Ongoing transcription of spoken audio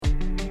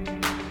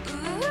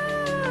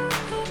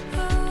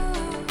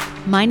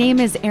My name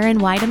is Erin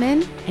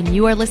Weideman, and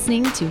you are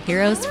listening to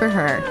Heroes for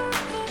Her.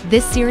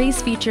 This series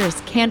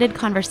features candid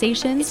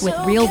conversations with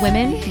real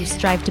women who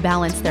strive to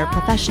balance their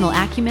professional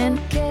acumen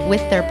with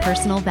their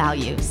personal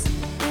values.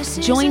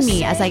 Join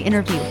me as I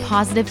interview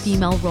positive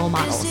female role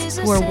models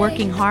who are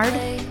working hard,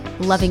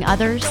 loving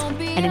others,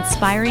 and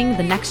inspiring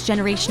the next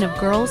generation of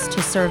girls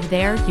to serve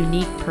their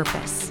unique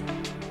purpose.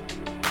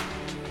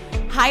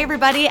 Hi,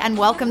 everybody, and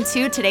welcome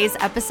to today's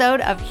episode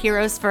of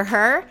Heroes for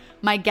Her.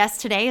 My guest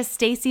today is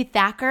Stacey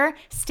Thacker.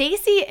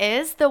 Stacey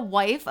is the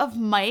wife of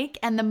Mike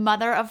and the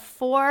mother of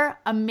 4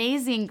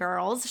 amazing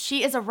girls.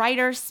 She is a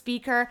writer,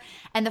 speaker,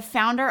 and the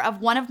founder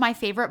of one of my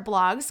favorite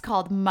blogs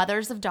called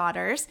Mothers of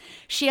Daughters.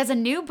 She has a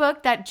new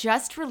book that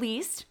just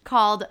released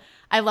called,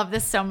 I love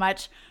this so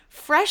much,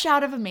 Fresh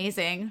Out of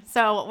Amazing.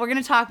 So we're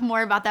going to talk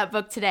more about that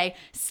book today.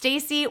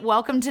 Stacey,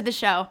 welcome to the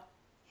show.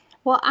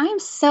 Well, I'm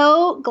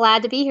so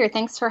glad to be here.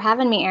 Thanks for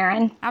having me,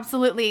 Erin.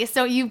 Absolutely.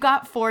 So you've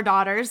got 4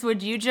 daughters.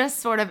 Would you just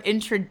sort of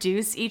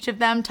introduce each of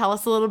them? Tell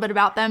us a little bit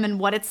about them and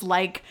what it's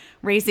like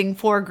raising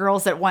 4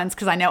 girls at once,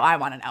 because I know I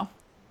want to know.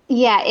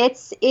 Yeah,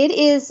 it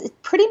is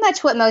pretty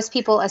much what most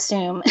people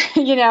assume.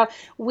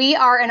 We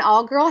are an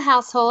all-girl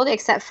household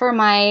except for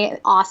my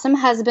awesome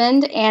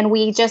husband, and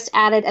we just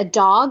added a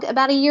dog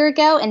about a year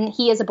ago, and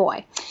he is a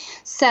boy.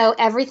 So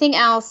everything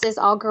else is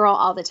all girl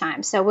all the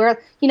time. So we're,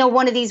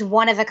 one of these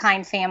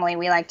one-of-a-kind family,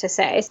 we like to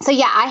say. So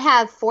yeah, I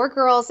have 4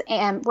 girls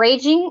and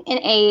ranging in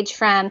age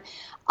from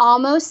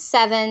almost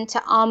 7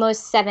 to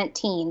almost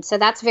 17. So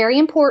that's very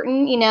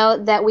important,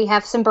 that we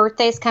have some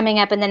birthdays coming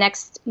up in the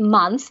next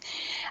month.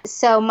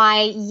 So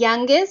my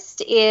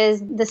youngest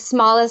is the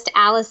smallest.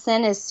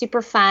 Allison is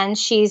super fun.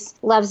 She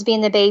loves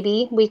being the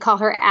baby. We call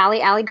her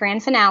Allie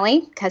Grand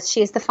Finale because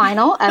she is the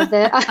final of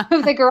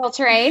the girl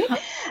train.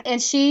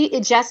 And she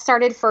just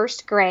started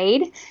first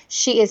grade.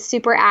 She is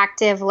super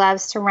active,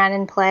 loves to run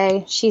and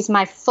play. She's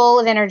my full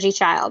of energy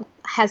child.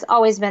 Has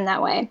always been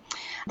that way.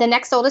 The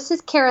next oldest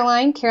is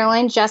Caroline.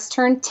 Caroline just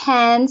turned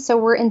 10, so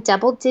we're in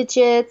double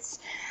digits.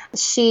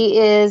 She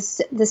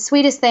is the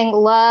sweetest thing.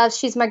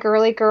 She's my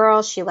girly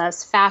girl. She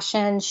loves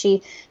fashion.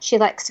 She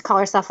likes to call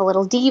herself a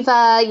little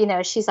diva.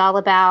 She's all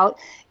about,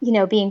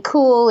 being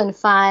cool and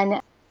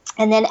fun.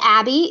 And then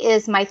Abby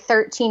is my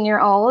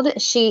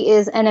 13-year-old. She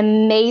is an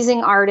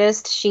amazing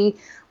artist. She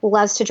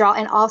loves to draw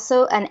and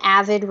also an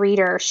avid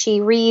reader.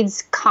 She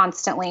reads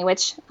constantly,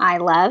 which I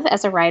love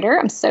as a writer.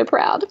 I'm so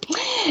proud.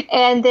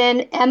 And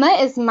then Emma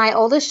is my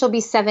oldest. She'll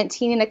be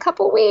 17 in a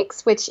couple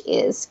weeks, which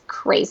is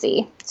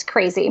crazy. It's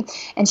crazy.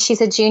 And she's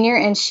a junior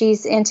and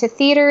she's into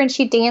theater and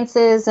she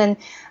dances and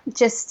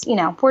just,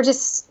 we're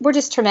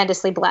just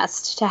tremendously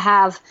blessed to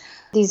have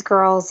these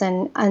girls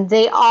and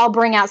they all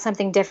bring out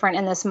something different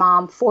in this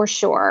mom for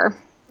sure.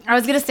 I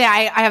was going to say,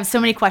 I have so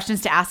many questions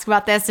to ask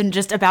about this and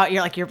just about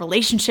your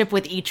relationship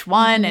with each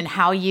one and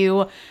how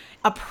you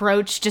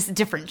approach just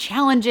different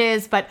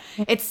challenges. But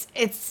it's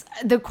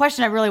the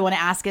question I really want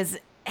to ask is,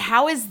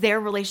 how is their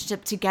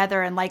relationship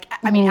together? And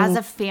as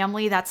a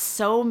family, that's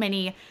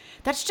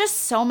just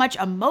so much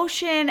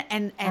emotion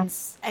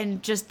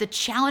and just the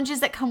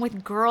challenges that come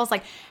with girls.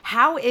 Like,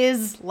 how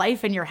is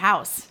life in your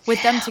house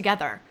with them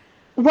together?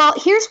 Well,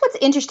 here's what's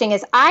interesting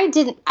is I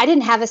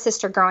didn't have a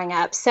sister growing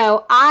up.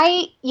 So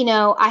I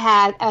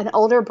had an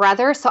older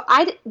brother. So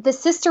the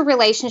sister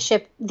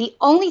relationship, the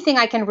only thing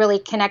I can really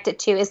connect it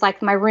to is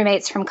like my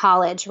roommates from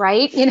college,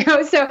 right?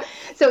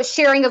 So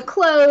sharing of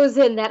clothes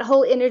and that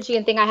whole energy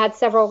and thing. I had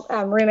several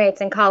roommates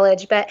in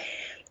college, but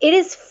it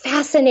is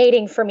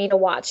fascinating for me to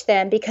watch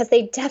them because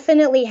they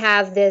definitely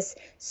have this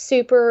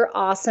super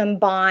awesome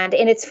bond.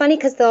 And it's funny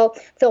because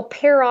they'll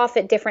pair off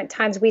at different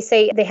times. We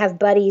say they have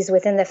buddies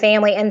within the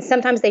family and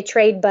sometimes they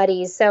trade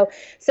buddies. So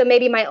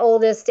maybe my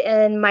oldest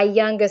and my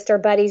youngest are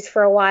buddies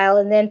for a while.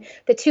 And then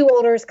the 2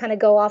 olders kind of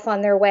go off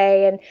on their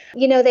way. And,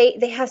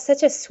 they have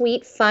such a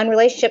sweet, fun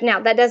relationship. Now,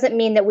 that doesn't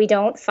mean that we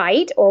don't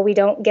fight or we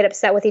don't get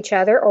upset with each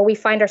other or we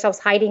find ourselves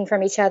hiding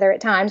from each other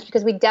at times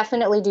because we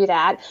definitely do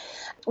that.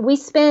 We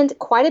spend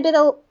quite a bit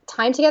of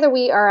time together.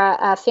 We are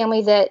a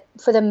family that,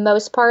 for the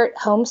most part,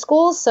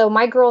 homeschools. So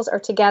my girls are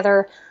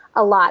together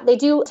a lot. They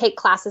do take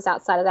classes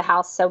outside of the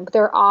house, so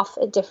they're off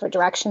at different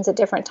directions at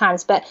different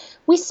times. But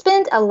we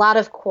spend a lot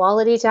of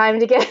quality time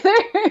together.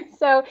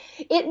 So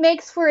it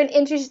makes for an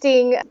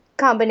interesting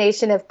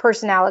combination of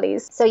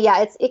personalities. So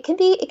yeah, it can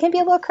be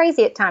a little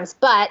crazy at times,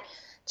 but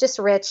just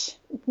rich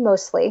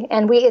mostly.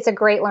 And it's a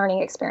great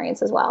learning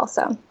experience as well.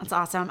 So that's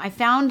awesome. I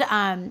found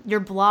your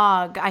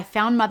blog. I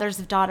found Mothers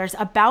of Daughters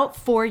about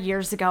 4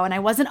 years ago. And I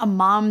wasn't a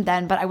mom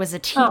then, but I was a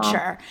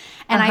teacher.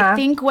 And I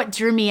think what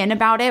drew me in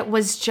about it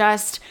was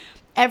just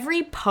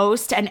every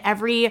post and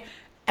every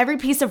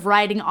piece of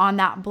writing on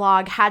that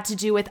blog had to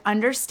do with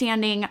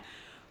understanding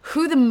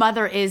who the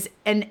mother is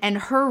and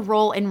her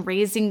role in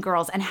raising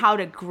girls and how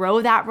to grow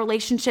that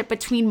relationship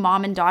between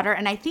mom and daughter.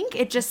 And I think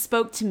it just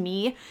spoke to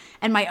me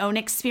and my own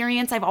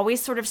experience. I've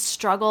always sort of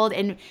struggled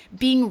in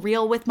being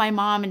real with my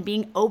mom and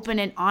being open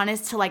and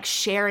honest to like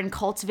share and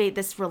cultivate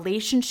this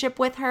relationship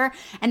with her.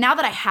 And now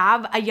that I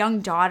have a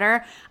young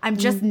daughter, I'm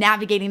just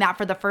navigating that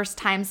for the first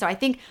time. So I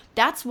think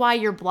that's why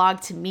your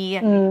blog to me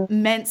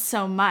meant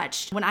so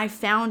much when I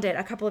found it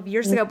a couple of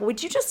years ago. But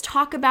would you just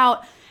talk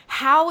about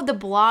how the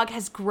blog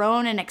has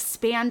grown and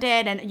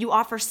expanded, and you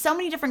offer so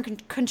many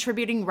different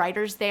contributing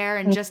writers there,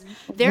 and just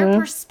their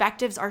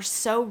perspectives are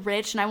so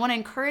rich. And I want to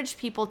encourage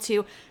people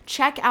to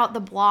check out the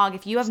blog.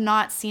 If you have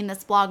not seen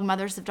this blog,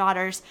 Mothers of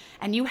Daughters,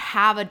 and you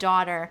have a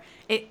daughter,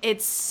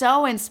 it's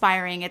so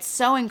inspiring. It's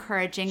so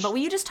encouraging. But will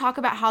you just talk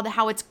about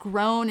how it's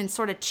grown and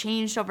sort of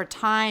changed over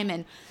time?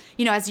 And,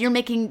 you know, as you're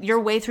making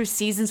your way through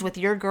seasons with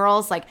your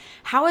girls, like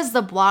how has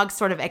the blog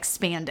sort of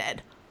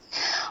expanded?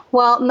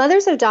 Well,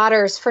 Mothers of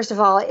Daughters, first of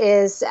all,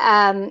 is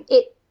I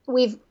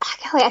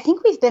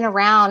think we've been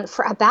around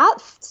for about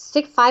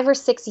 5 or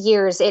 6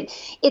 years.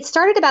 It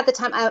started about the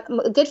time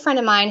a good friend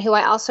of mine who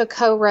I also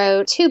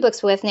co-wrote 2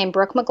 books with, named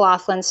Brooke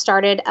McLaughlin,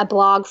 started a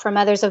blog for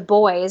mothers of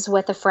boys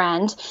with a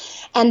friend,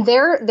 and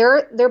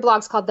their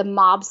blog's called the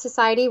Mob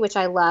Society, which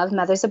I love,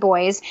 Mothers of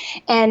Boys.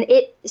 And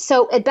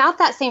so about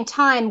that same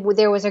time,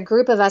 there was a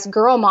group of us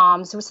girl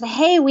moms who said,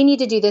 hey, we need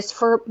to do this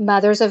for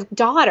mothers of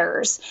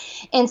daughters.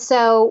 And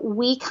so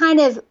we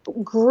kind of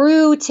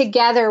grew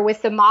together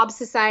with the Mob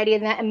Society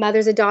and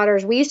Mothers of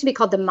Daughters. We used to be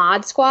called the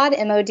Mod Squad,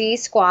 MOD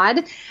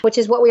Squad, which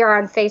is what we are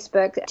on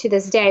Facebook to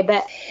this day.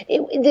 But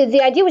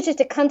the idea was just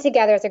to come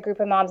together as a group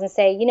of moms and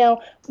say, you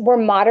know, we're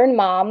modern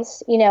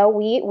moms. You know,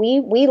 we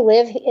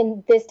live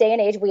in this day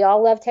and age. We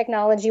all love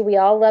technology. We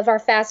all love our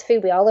fast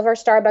food. We all love our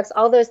Starbucks,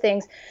 all those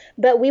things.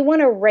 But we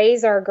want to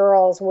raise our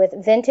girls with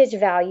vintage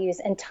values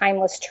and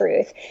timeless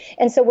truth.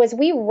 And so as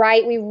we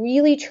write, we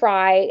really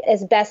try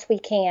as best we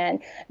can,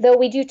 though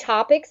we do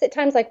topics at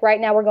times, like right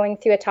now we're going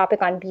through a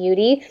topic on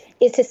beauty,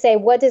 is to say,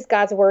 what does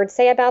God's word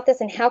say about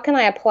this? And how can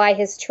I apply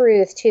his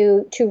truth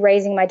to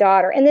raising my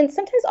daughter? And then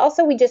sometimes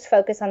also we just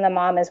focus on the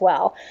mom as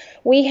well.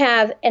 We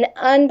have an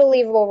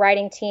unbelievable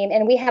writing team,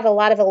 and we have a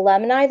lot of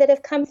alumni that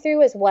have come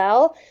through as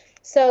well.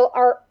 So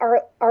our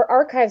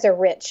archives are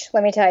rich,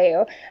 let me tell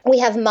you. We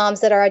have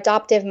moms that are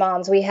adoptive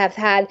moms. We have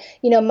had,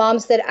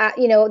 moms that,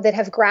 that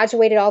have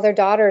graduated all their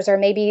daughters, or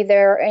maybe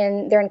they're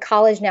in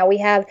college now. We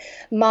have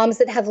moms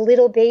that have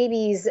little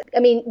babies.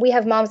 I mean, we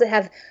have moms that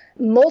have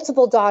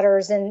multiple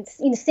daughters and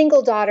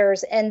single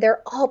daughters, and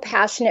they're all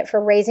passionate for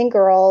raising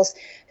girls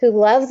who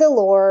love the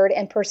Lord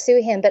and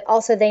pursue him, but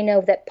also they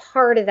know that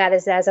part of that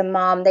is, as a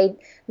mom, they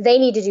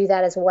need to do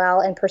that as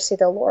well and pursue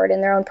the Lord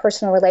in their own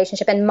personal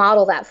relationship and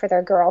model that for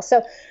their girls.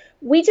 So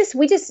we just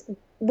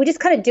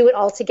kind of do it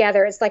all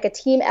together. It's like a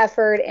team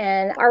effort,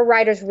 and our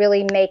writers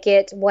really make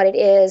it what it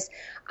is.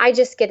 I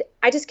just get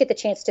the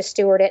chance to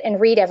steward it and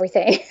read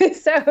everything.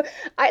 So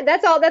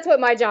that's what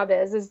my job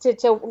is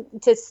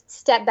to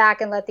step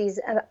back and let these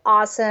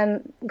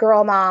awesome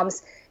girl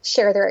moms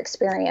share their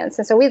experience.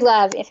 And so we'd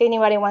love, if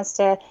anybody wants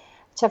to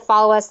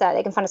follow us, that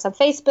they can find us on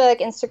Facebook,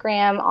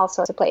 Instagram, all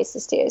sorts of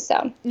places too.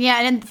 So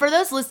yeah, and for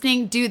those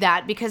listening, do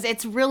that, because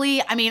it's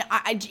really, I mean,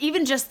 I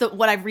even just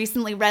what I've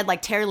recently read,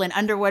 like Terry Lynn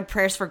Underwood,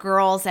 Prayers for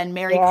Girls, and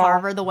Mary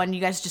Carver, the one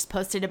you guys just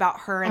posted about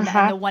her, and,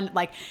 and the one,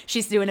 like,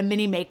 she's doing a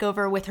mini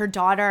makeover with her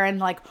daughter, and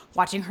like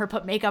watching her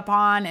put makeup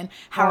on, and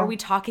how are we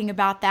talking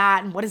about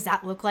that, and what does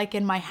that look like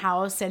in my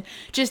house, and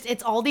just,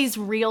 it's all these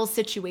real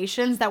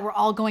situations that we're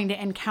all going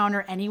to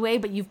encounter anyway,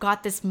 but you've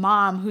got this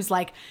mom who's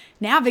like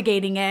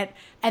navigating it,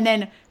 and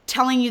then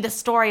telling you the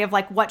story of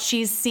like what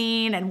she's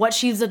seen and what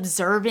she's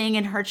observing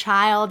in her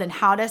child, and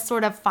how to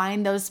sort of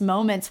find those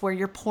moments where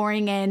you're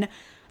pouring in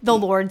the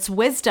Lord's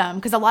wisdom.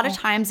 Because a lot of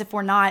times, if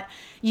we're not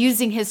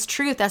using his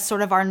truth as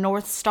sort of our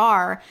North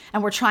Star,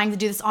 and we're trying to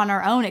do this on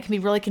our own, it can be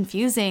really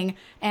confusing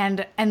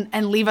and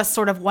leave us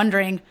sort of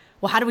wondering,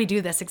 well, how do we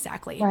do this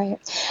exactly? Right.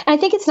 And I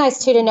think it's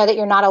nice too to know that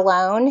you're not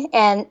alone.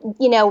 And,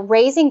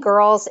 raising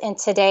girls in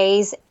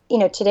today's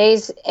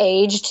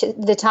age,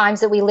 the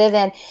times that we live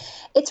in,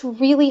 it's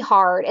really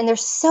hard. And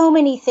there's so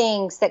many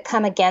things that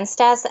come against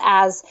us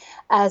as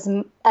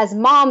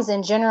moms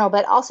in general,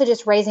 but also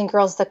just raising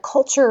girls. The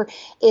culture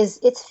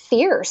it's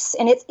fierce,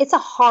 and it's a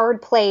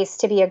hard place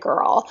to be a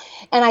girl.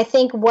 And I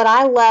think what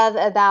I love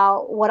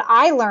about what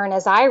I learn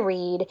as I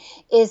read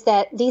is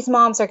that these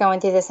moms are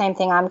going through the same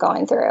thing I'm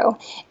going through.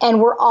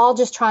 And we're all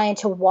just trying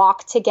to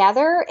walk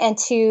together and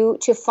to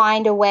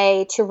find a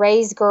way to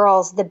raise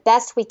girls the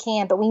best we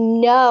can. But we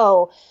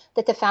know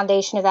that the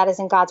foundation of that is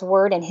in God's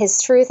word and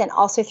his truth, and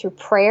also through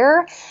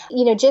prayer,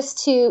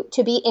 just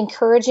to be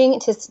encouraging,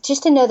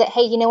 just to know that,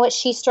 hey, you know what,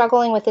 she's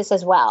struggling with this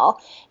as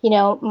well.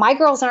 My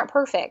girls aren't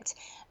perfect.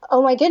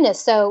 Oh my goodness.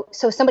 So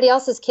somebody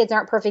else's kids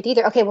aren't perfect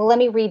either. Okay, well, let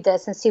me read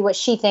this and see what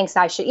she thinks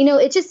I should,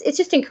 it's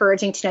just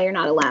encouraging to know you're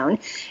not alone.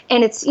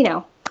 And it's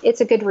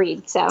a good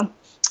read. So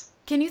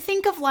Can you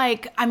think of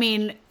like, I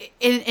mean,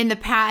 in the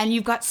past, and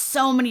you've got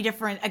so many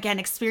different, again,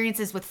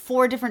 experiences with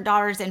 4 different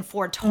daughters and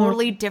 4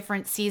 totally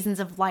different seasons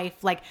of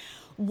life. Like,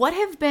 what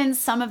have been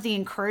some of the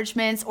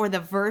encouragements or the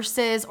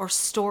verses or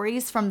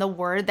stories from the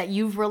word that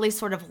you've really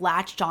sort of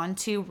latched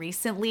onto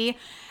recently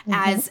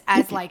as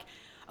like,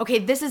 okay,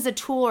 this is a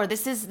tool, or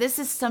this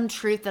is some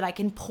truth that I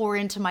can pour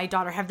into my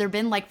daughter? Have there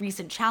been like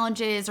recent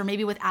challenges, or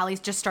maybe with Allie's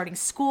just starting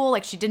school?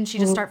 Like she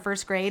just start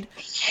first grade?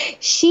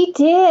 She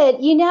did.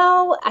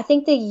 I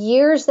think the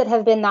years that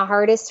have been the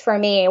hardest for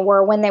me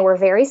were when they were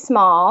very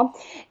small,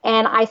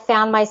 and I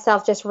found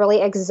myself just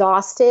really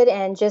exhausted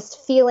and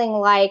just feeling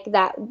like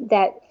that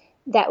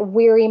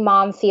weary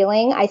mom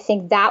feeling. I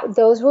think that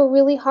those were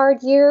really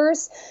hard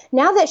years.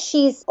 Now that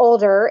she's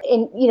older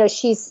and,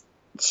 she's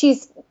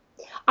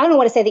I don't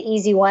want to say the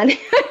easy one.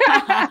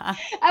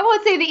 I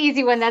won't say the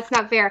easy one. That's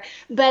not fair.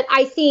 But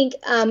I think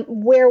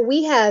where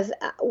we have,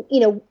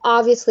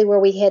 obviously where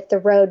we hit the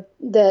road,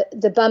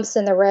 the bumps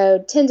in the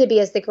road tend to be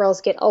as the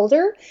girls get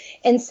older.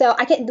 And so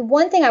the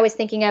one thing I was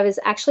thinking of is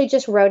actually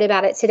just wrote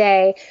about it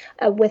today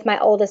with my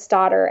oldest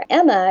daughter,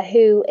 Emma,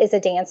 who is a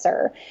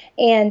dancer.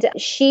 And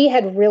she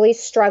had really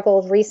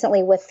struggled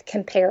recently with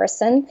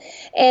comparison.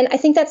 And I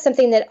think that's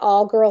something that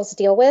all girls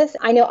deal with.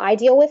 I know I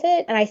deal with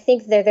it. And I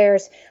think that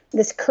there's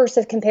this curse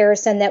of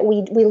comparison that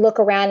we look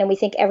around and we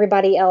think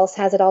everybody else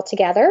has it all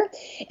together.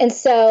 And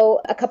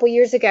so a couple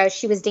years ago,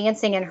 she was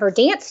dancing, and her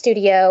dance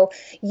studio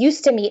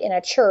used to meet in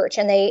a church,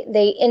 and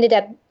they ended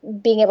up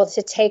being able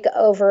to take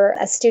over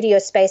a studio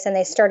space, and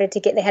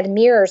they had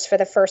mirrors for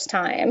the first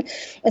time.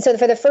 And so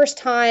for the first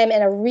time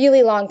in a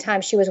really long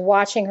time, she was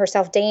watching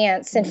herself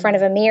dance in front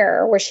of a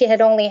mirror where she had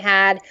only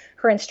had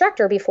her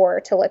instructor before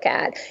to look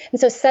at.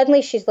 And so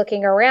suddenly she's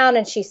looking around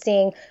and she's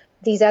seeing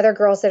these other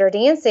girls that are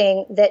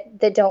dancing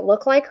that don't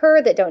look like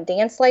her, that don't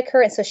dance like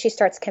her. And so she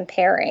starts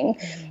comparing.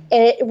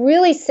 And it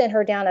really sent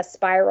her down a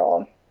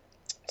spiral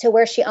to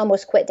where she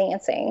almost quit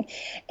dancing.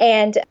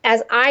 And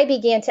as I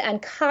began to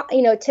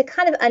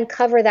kind of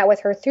uncover that with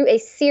her through a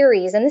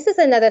series, and this is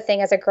another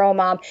thing as a girl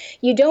mom,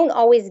 you don't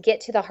always get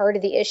to the heart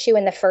of the issue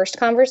in the first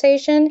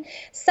conversation.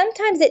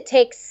 Sometimes it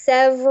takes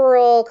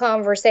several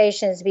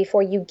conversations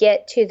before you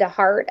get to the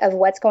heart of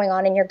what's going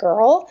on in your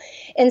girl.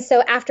 And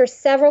so after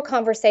several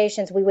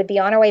conversations, we would be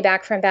on our way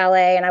back from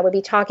ballet, and I would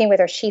be talking with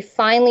her. She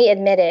finally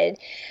admitted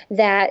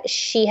that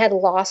she had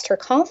lost her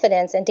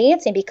confidence in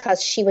dancing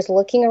because she was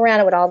looking around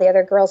at what all the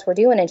other girls were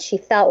doing, and she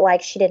felt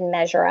like she didn't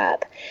measure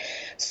up.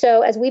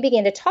 So as we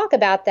began to talk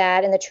about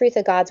that and the truth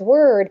of God's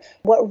word,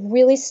 what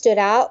really stood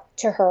out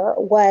to her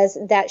was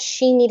that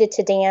she needed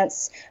to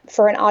dance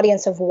for an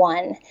audience of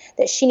one,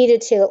 that she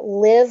needed to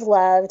live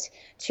loved,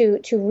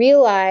 to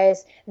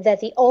realize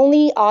that the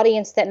only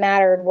audience that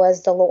mattered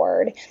was the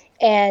Lord,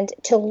 and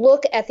to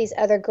look at these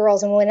other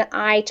girls. And when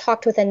I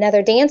talked with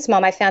another dance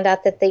mom, I found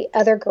out that the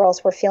other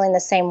girls were feeling the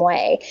same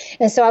way.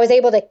 And so I was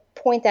able to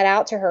point that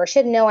out to her. She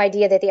had no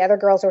idea that the other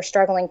girls were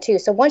struggling too.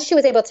 So once she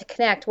was able to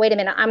connect, wait a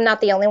minute, I'm not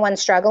the only one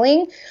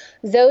struggling,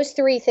 those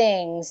 3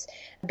 things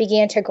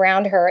began to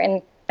ground her.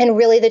 And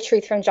really the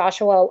truth from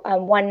Joshua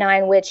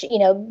 1:9, which,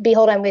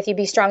 behold, I'm with you,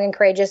 be strong and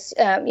courageous.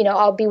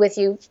 I'll be with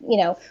you,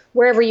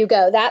 wherever you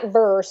go. That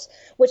verse,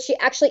 which she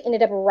actually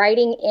ended up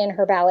writing in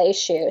her ballet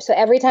shoe. So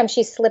every time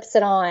she slips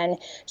it on,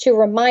 to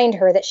remind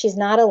her that she's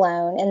not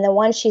alone. And the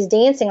one she's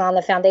dancing on,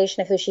 the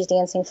foundation of who she's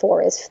dancing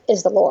for is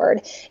the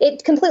Lord.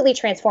 It completely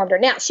transformed her.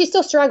 Now, she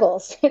still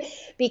struggles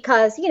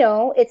because,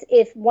 it's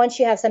if once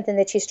you have something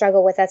that you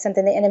struggle with, that's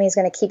something the enemy is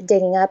going to keep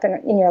digging up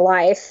in your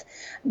life.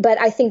 But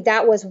I think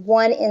that was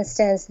one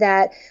instance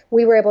that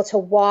we were able to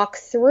walk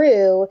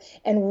through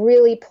and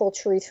really pull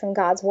truth from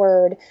God's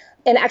word.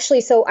 And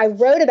actually, so I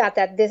wrote about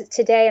that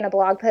today in a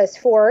blog post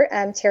for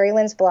Terry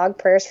Lynn's blog,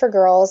 Prayers for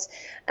Girls,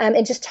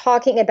 and just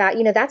talking about,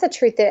 that's a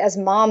truth that as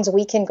moms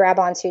we can grab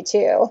onto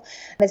too.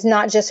 It's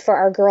not just for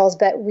our girls,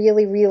 but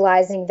really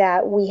realizing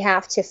that we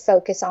have to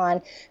focus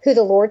on who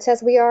the Lord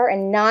says we are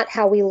and not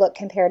how we look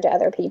compared to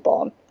other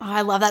people. Oh,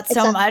 I love that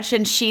so much.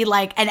 And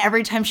and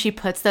every time she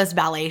puts those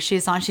ballet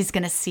shoes on, she's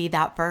going to see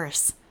that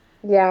verse.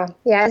 Yeah.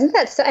 Isn't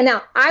that so? And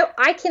now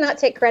I cannot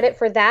take credit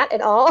for that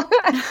at all.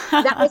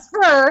 That was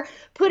her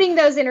putting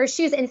those in her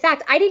shoes. In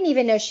fact, I didn't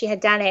even know she had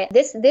done it.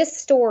 This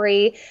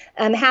story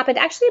happened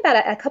actually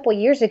about a couple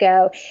years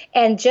ago,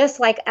 and just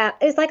like it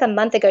was like a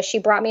month ago, she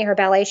brought me her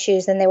ballet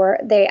shoes, and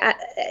they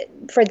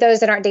for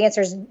those that aren't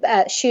dancers,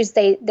 shoes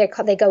they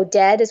go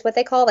dead is what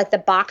they call it. Like the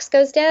box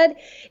goes dead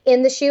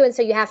in the shoe, and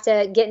so you have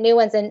to get new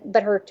ones.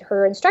 But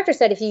her instructor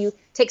said if you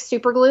take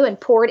super glue and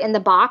pour it in the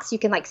box, you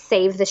can like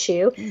save the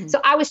shoe. Mm-hmm. So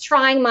I was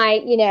trying my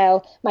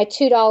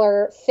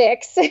 $2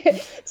 fix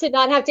to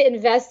not have to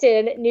invest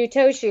in new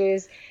toe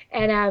shoes.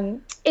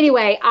 And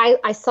anyway,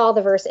 I saw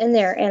the verse in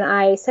there, and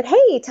I said,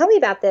 hey, tell me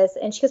about this.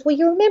 And she goes, well,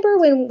 you remember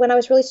when I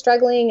was really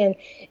struggling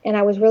and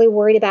I was really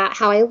worried about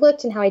how I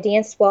looked and how I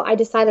danced? Well, I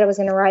decided I was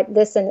going to write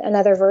this and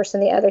another verse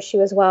in the other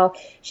shoe as well.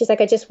 She's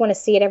like, I just want to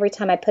see it every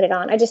time I put it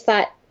on. I just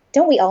thought,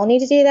 don't we all need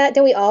to do that?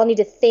 Don't we all need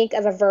to think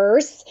of a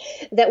verse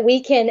that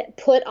we can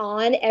put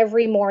on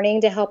every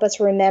morning to help us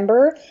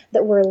remember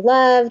that we're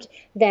loved,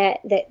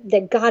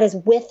 that God is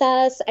with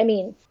us? I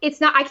mean,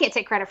 I can't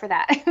take credit for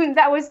that.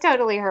 That was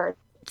totally her.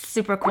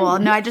 Super cool.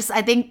 No, I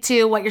think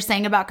too, what you're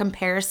saying about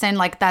comparison,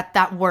 like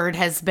that word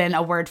has been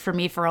a word for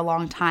me for a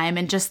long time,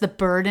 and just the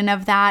burden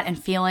of that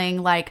and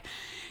feeling like,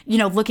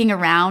 looking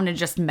around and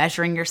just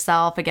measuring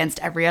yourself against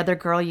every other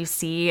girl you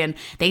see, and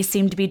they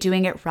seem to be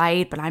doing it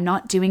right, but I'm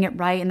not doing it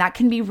right. And that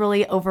can be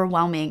really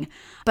overwhelming.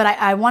 But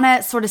I want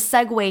to sort of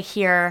segue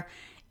here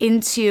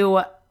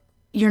into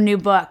your new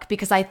book,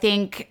 because I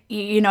think,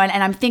 and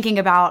I'm thinking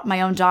about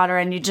my own daughter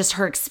and just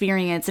her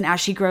experience. And as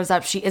she grows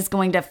up, she is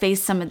going to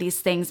face some of these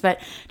things, but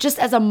just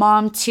as a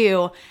mom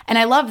too. And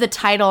I love the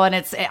title, and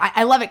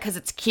I love it because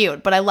it's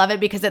cute, but I love it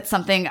because it's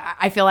something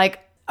I feel like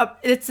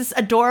it's this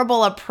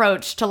adorable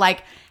approach to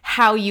like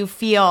how you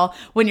feel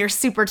when you're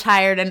super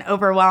tired and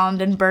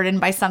overwhelmed and burdened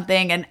by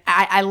something. And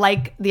I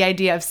like the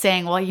idea of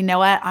saying, well, you know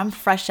what? I'm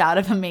fresh out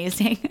of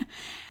amazing.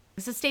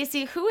 So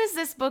Stacey, who is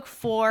this book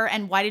for,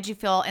 and why did you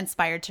feel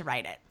inspired to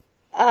write it?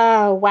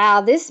 Oh,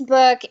 wow. This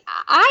book,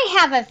 I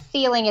have a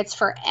feeling it's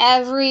for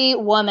every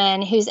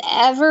woman who's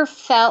ever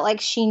felt like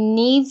she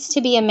needs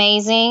to be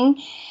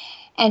amazing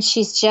and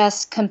she's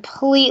just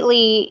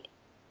completely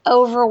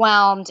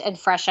overwhelmed and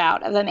fresh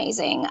out of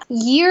amazing.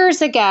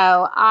 Years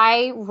ago,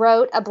 I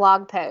wrote a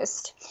blog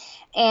post.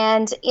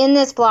 And in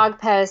this blog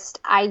post,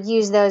 I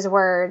use those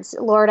words,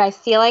 Lord, I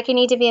feel like I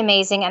need to be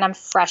amazing and I'm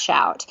fresh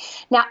out.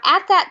 Now,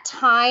 at that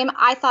time,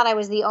 I thought I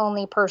was the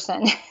only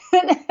person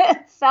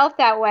that felt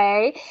that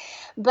way.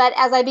 But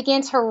as I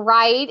began to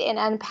write and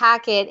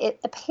unpack it,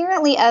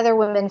 apparently other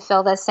women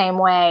feel the same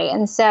way.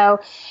 And so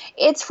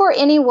it's for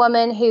any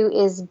woman who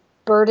is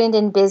burdened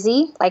and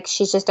busy, like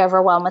she's just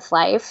overwhelmed with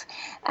life.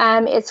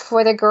 It's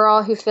for the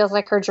girl who feels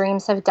like her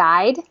dreams have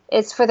died.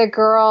 It's for the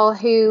girl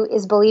who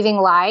is believing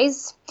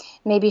lies.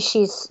 Maybe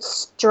she's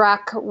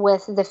struck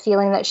with the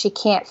feeling that she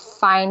can't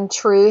find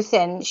truth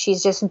and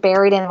she's just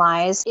buried in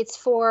lies. It's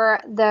for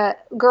the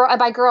girl,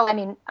 by girl, I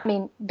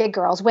mean big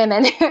girls,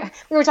 women.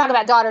 We were talking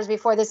about daughters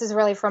before. This is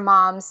really for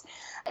moms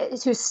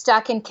who's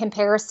stuck in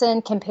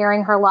comparison,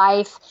 comparing her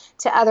life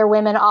to other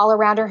women all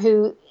around her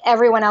who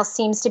everyone else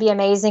seems to be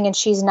amazing and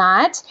she's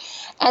not.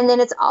 And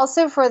then it's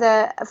also for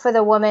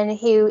the woman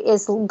who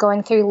is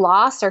going through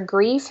loss or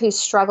grief, who's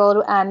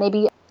struggled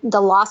maybe the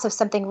loss of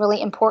something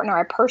really important or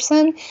a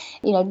person,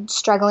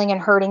 struggling and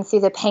hurting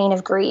through the pain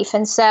of grief.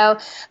 And so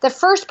the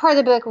first part of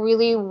the book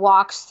really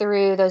walks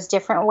through those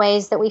different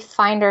ways that we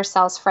find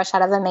ourselves fresh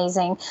out of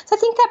amazing. So I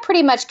think that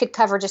pretty much could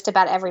cover just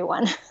about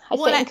everyone,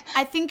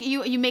 I think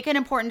you make an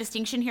important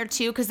distinction here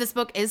too, because this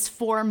book is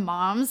for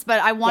moms,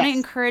 but I want to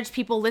encourage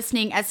people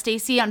listening as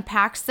Stacey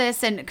unpacks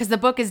this, and because the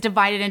book is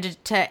divided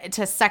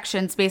into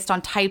sections based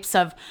on types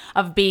of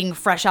being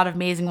fresh out of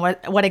amazing,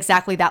 what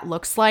exactly that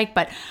looks like.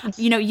 But,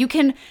 you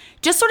can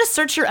just sort of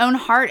search your own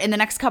heart in the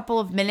next couple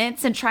of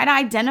minutes and try to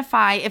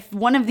identify if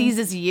one of these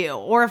is you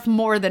or if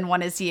more than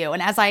one is you.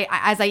 And as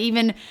I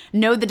even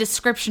know the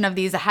description of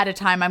these ahead of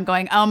time, I'm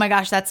going, oh my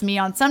gosh, that's me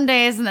on some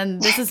days, and then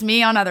this is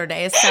me on other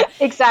days. So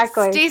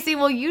exactly. Stacey,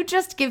 will you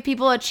just give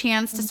people a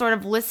chance to sort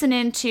of listen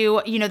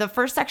into, the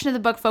first section of the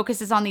book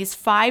focuses on these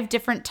 5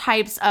 different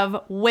types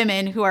of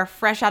women who are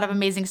fresh out of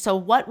amazing. So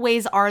what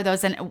ways are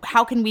those, and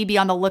how can we be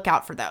on the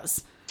lookout for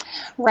those?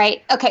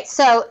 Right. Okay.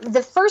 So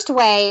the first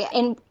way,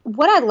 and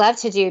what I love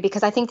to do,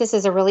 because I think this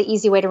is a really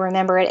easy way to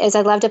remember it, is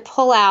I love to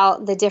pull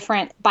out the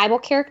different Bible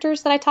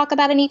characters that I talk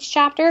about in each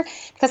chapter,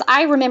 because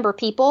I remember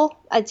people.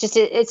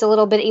 It's a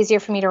little bit easier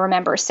for me to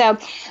remember. So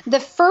the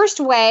first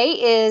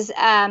way is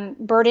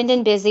burdened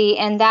and busy.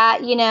 And that,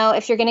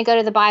 if you're going to go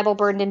to the Bible,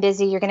 burdened and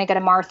busy, you're going to go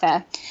to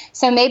Martha.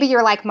 So maybe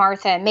you're like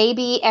Martha.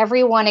 Maybe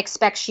everyone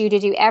expects you to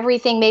do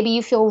everything. Maybe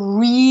you feel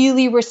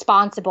really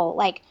responsible,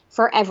 like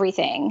for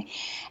everything.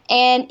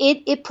 And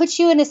it puts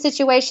you in a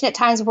situation at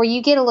times where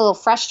you get a little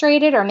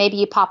frustrated, or maybe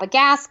you pop a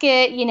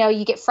gasket,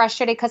 you get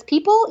frustrated because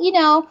people,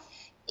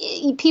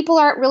 people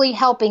aren't really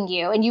helping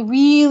you and you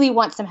really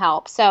want some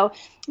help. So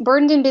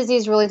Burdened and Busy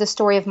is really the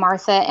story of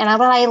Martha. And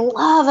what I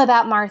love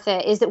about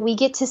Martha is that we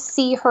get to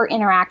see her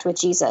interact with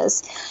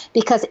Jesus,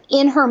 because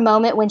in her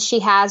moment, when she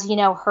has,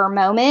 her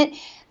moment,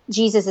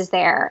 Jesus is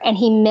there and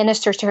he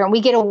ministers to her, and we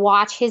get to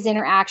watch his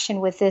interaction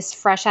with this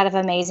fresh out of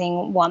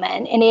amazing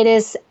woman. And it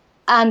is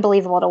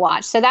unbelievable to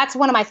watch. So that's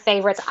one of my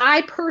favorites.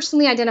 I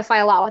personally identify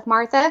a lot with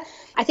Martha.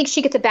 I think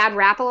she gets a bad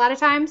rap a lot of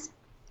times,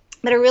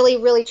 but I really,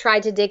 really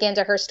tried to dig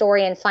into her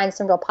story and find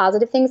some real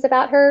positive things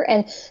about her.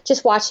 And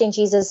just watching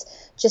Jesus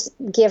just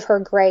give her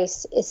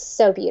grace is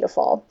so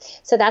beautiful.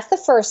 So that's the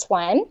first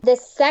one. The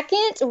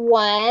second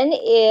one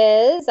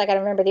is, I got to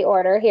remember the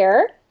order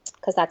here,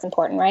 because that's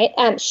important, right?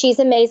 She's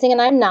amazing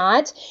and I'm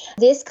not.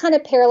 This kind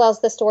of parallels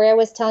the story I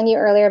was telling you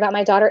earlier about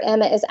my daughter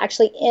Emma, is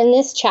actually in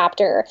this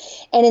chapter.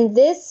 And in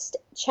this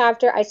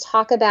chapter, I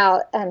talk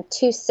about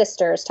 2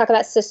 sisters. Talk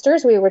about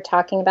sisters. We were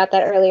talking about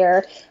that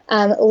earlier.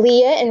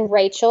 Leah and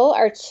Rachel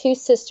are 2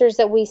 sisters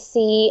that we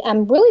see,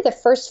 really the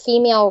first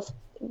female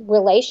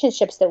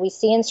relationships that we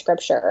see in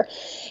Scripture.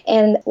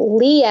 And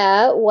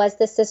Leah was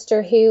the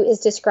sister who is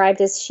described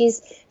as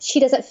she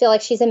doesn't feel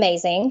like she's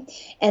amazing.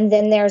 And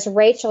then there's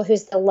Rachel,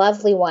 who's the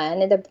lovely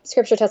one. And the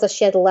Scripture tells us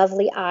she had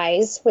lovely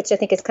eyes, which I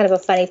think is kind of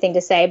a funny thing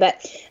to say,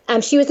 but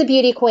she was the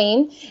beauty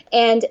queen.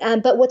 And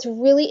but what's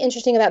really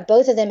interesting about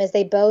both of them is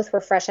they both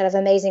were fresh out of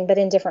amazing, but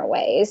in different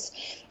ways.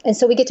 And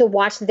so we get to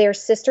watch their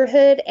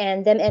sisterhood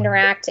and them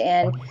interact,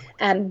 and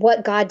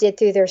what God did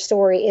through their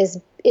story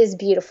is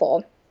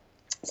beautiful.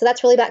 So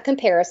that's really about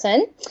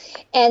comparison.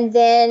 And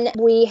then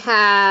we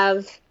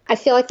have, I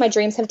Feel Like My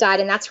Dreams Have Died,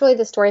 and that's really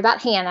the story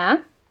about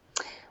Hannah,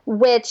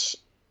 which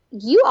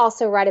you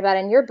also write about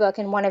in your book.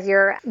 In one of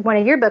your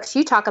books,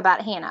 you talk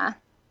about Hannah.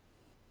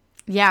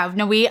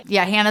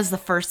 Hannah's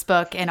the first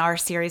book in our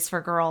series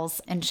for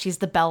girls, and she's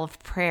the bell of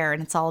prayer,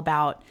 and it's all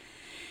about,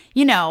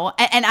 and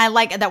I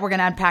like that we're going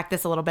to unpack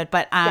this a little bit,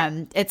 but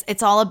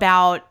it's all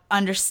about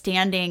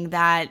understanding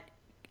that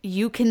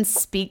you can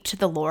speak to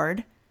the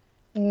Lord,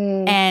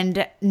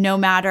 and no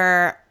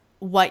matter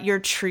what your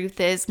truth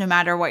is, no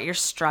matter what you're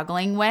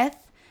struggling with,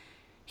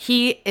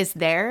 He is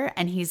there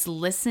and He's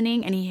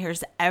listening and He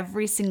hears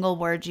every single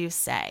word you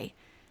say.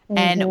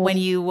 And when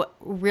you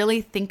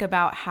really think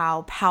about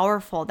how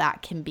powerful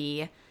that can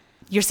be,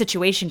 your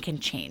situation can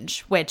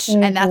change,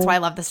 and that's why I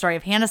love the story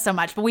of Hannah so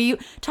much. But when you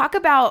talk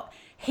about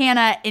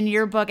Hannah in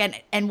your book,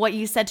 and what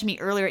you said to me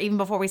earlier, even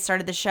before we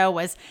started the show,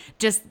 was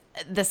just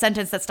the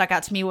sentence that stuck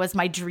out to me was,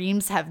 "My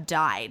dreams have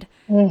died."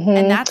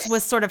 And that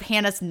was sort of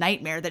Hannah's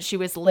nightmare that she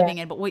was living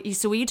in. But will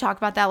you talk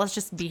about that? Let's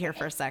just be here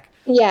for a sec.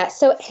 Yeah.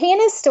 So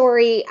Hannah's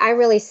story, I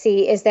really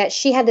see, is that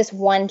she had this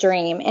one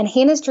dream, and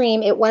Hannah's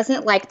dream, it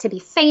wasn't like to be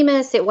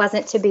famous. It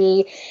wasn't to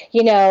be,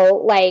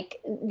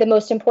 like the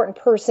most important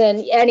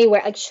person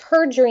anywhere. Like,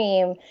 her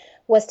dream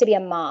was to be a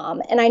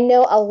mom. And I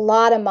know a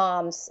lot of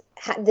moms,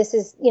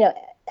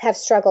 have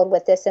struggled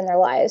with this in their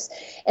lives.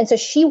 And so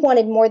she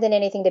wanted more than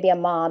anything to be a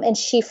mom. And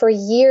she, for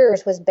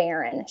years, was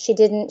barren. She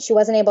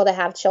wasn't able to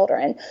have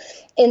children.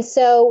 And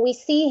so we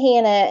see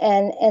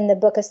Hannah in the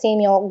book of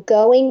Samuel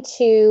going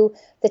to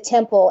the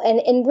temple.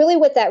 And really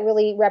what that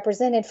really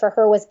represented for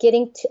her was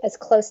getting as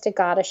close to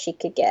God as she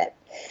could get.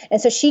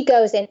 And so she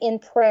goes and in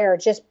prayer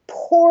just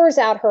pours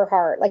out her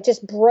heart, like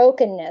just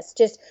brokenness,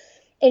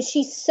 and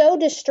she's so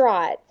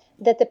distraught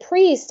that the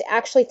priest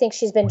actually thinks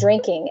she's been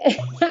drinking.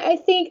 I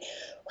think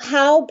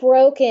how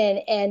broken,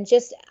 and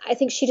I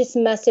think she just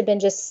must have been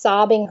just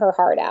sobbing her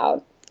heart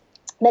out.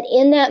 But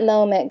in that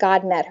moment,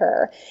 God met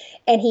her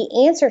and He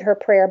answered her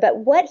prayer. But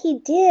what He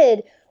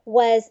did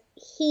was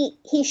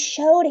he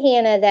showed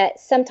Hannah that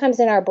sometimes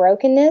in our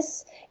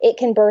brokenness, it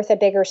can birth a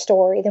bigger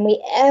story than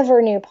we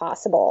ever knew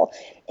possible.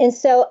 And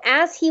so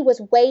as He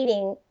was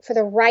waiting for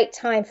the right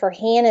time for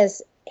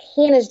Hannah's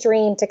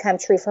dream to come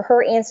true, for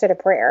her answer to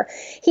prayer,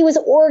 He was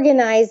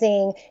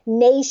organizing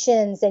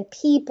nations and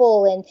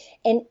people,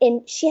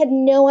 and she had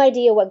no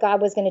idea what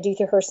God was going to do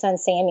through her son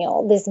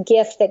Samuel, this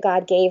gift that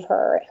God gave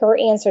her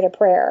answer to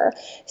prayer.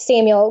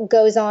 Samuel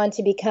goes on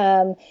to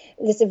become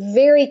this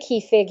very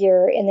key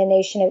figure in the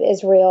nation of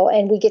Israel,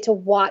 and we get to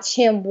watch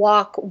him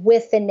walk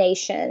with the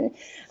nation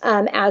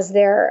as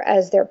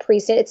their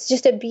priest. It's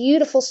just a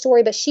beautiful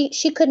story, but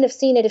she couldn't have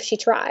seen it if she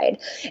tried.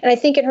 And I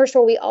think in her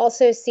story, we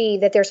also see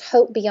that there's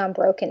hope beyond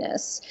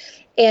brokenness,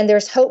 and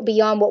there's hope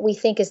beyond what we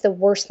think is the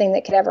worst thing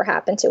that could ever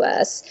happen to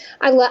us.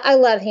 I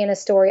love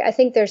Hannah's story. I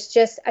think there's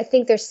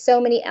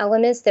so many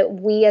elements that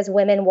we as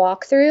women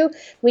walk through.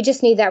 We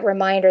just need that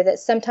reminder that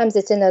sometimes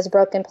it's in those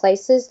broken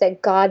places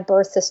that God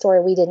births a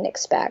story we didn't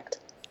expect.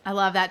 I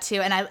love that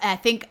too. And I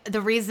think the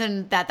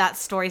reason that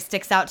story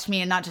sticks out to me,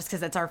 and not just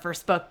because it's our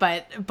first book,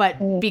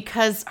 but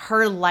because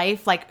her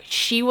life, like,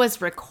 she was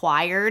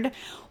required,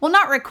 well,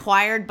 not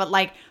required, but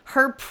like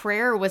her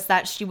prayer was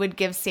that she would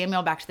give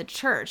Samuel back to the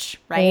church,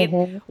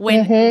 right?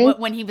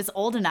 When he was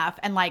old enough,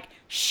 and like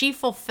she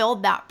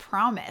fulfilled that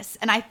promise.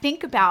 And I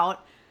think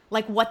about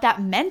like what that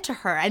meant to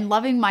her, and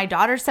loving my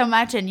daughter so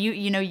much, and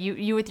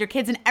you with your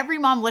kids, and every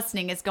mom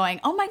listening is going,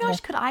 oh my gosh,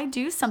 could I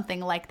do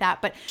something like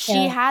that? But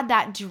she had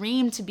that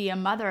dream to be a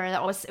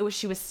mother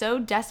she was so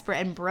desperate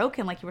and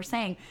broken, like you were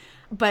saying,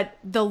 but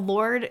the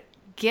Lord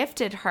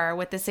gifted her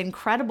with this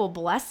incredible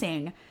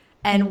blessing.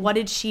 And what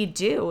did she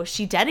do?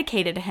 She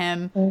dedicated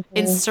him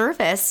in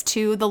service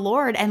to the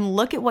Lord, and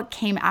look at what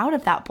came out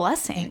of that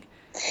blessing.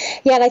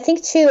 Yeah. And I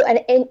think too,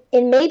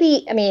 and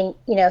maybe, I mean,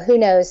 who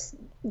knows,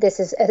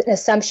 this is an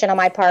assumption on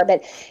my part,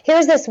 but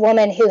here's this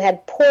woman who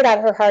had poured out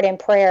her heart in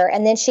prayer,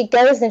 and then she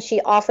goes and she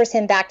offers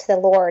him back to the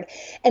Lord.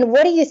 And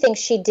what do you think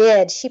she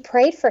did? She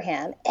prayed for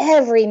him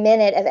every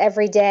minute of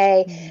every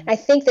day. I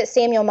think that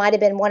Samuel might have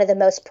been one of the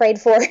most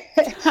prayed for,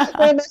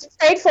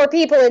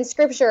 people in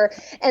Scripture.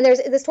 And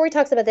the story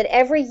talks about that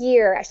every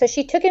year. So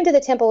she took him to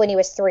the temple when he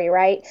was 3,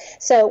 right?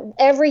 So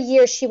every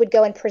year she would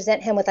go and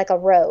present him with like a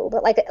robe,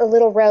 like a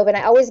little robe. And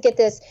I always get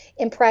this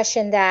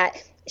impression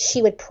that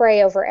she would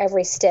pray over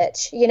every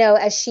stitch,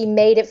 as she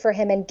made it for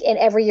him, and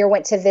every year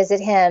went to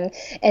visit him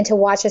and to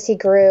watch as he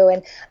grew.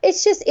 And it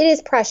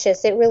is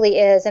precious. It really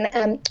is. And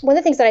one of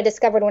the things that I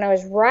discovered when I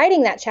was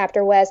writing that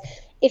chapter was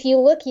if you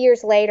look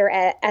years later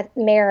at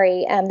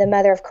Mary, the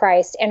mother of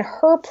Christ, and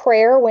her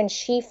prayer when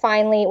she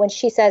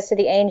says to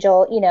the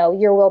angel,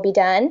 your will be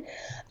done,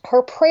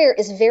 her prayer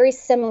is very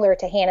similar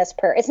to Hannah's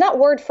prayer. It's not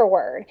word for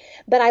word,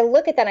 but I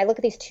look at that. I look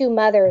at these two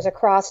mothers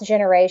across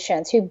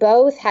generations who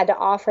both had to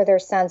offer their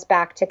sons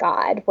back to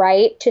God,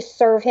 right, to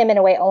serve him in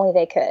a way only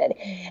they could.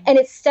 Mm-hmm. And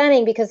it's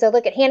stunning because they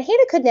look at Hannah.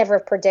 Hannah could never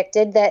have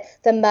predicted that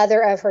the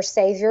mother of her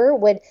Savior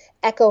would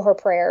echo her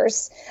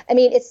prayers. I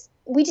mean,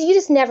 you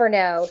just never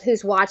know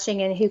who's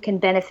watching and who can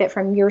benefit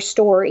from your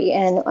story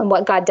and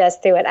what God does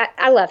through it.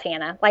 I love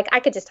Hannah. Like, I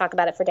could just talk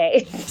about it for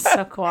days.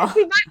 So cool.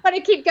 We might want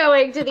to keep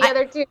going to the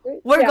other two.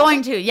 We're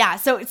going to, yeah.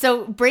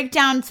 So break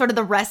down sort of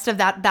the rest of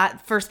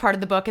that first part of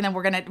the book, and then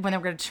we're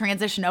gonna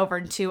transition over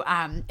into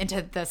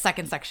the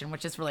second section,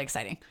 which is really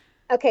exciting.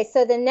 Okay,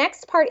 so the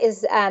next part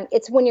is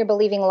it's when you're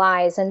believing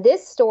lies. And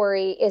this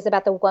story is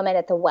about the woman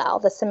at the well,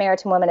 the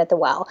Samaritan woman at the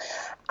well.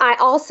 I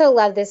also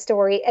love this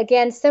story,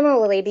 again,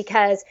 similarly,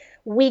 because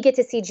we get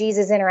to see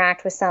Jesus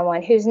interact with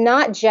someone who's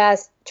not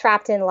just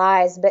trapped in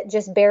lies, but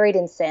just buried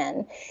in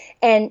sin.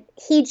 And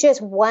he just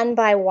one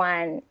by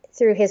one,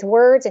 through his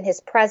words and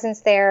his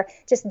presence there,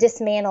 just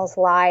dismantles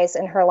lies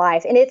in her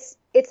life. And it's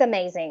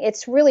amazing.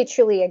 It's really,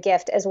 truly a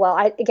gift as well.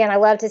 I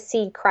love to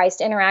see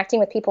Christ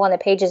interacting with people on the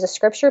pages of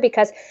Scripture,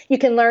 because you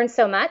can learn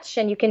so much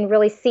and you can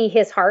really see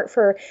his heart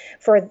for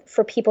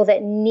people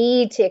that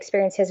need to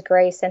experience his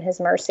grace and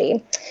his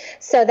mercy.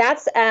 So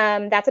that's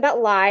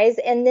about lies.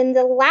 And then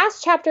the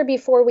last chapter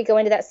before we go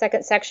into that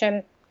second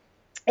section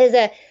is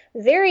a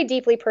very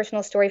deeply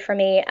personal story for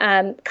me.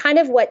 Kind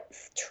of what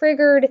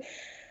triggered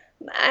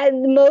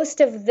most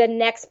of the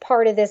next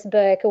part of this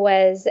book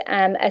was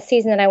a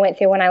season that I went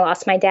through when I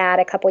lost my dad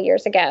a couple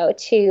years ago.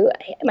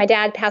 My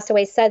dad passed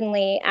away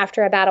suddenly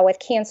after a battle with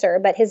cancer,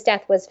 but his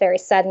death was very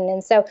sudden.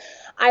 And so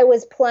I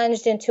was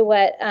plunged into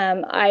what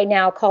I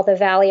now call the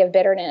valley of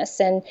bitterness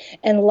and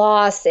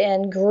loss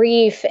and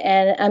grief,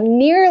 and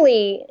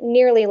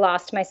nearly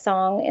lost my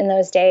song in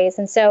those days.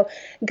 And so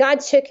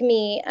God took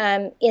me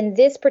in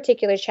this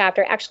particular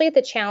chapter, actually at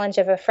the challenge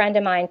of a friend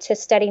of mine, to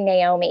study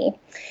Naomi.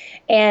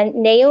 And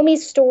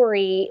Naomi's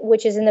story,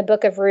 which is in the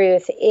book of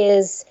Ruth,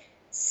 is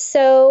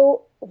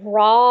so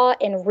raw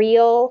and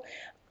real.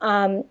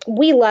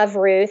 We love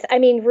Ruth. I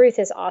mean, Ruth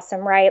is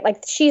awesome, right?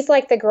 Like, she's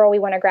like the girl we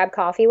want to grab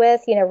coffee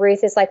with.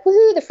 Ruth is like,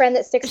 woohoo, the friend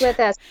that sticks with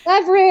us.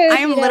 Love Ruth.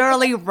 I'm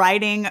literally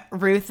writing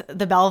Ruth,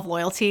 the Bell of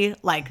Loyalty,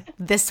 like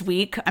this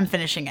week. I'm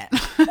finishing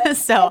it.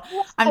 So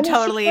I'm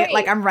totally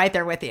like, I'm right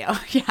there with you.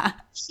 Yeah.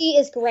 She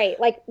is great.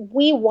 Like,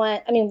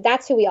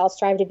 that's who we all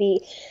strive to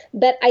be.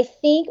 But I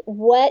think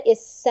what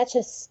is such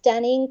a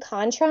stunning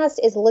contrast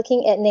is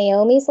looking at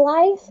Naomi's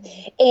life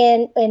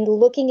and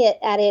looking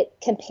at it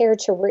compared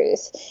to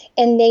Ruth.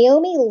 And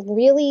Naomi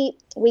really,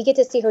 we get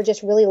to see her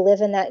just really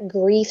live in that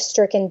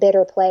grief-stricken,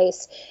 bitter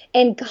place.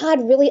 And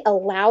God really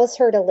allows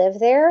her to live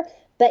there.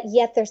 But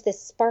yet there's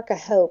this spark of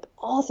hope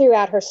all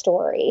throughout her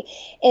story.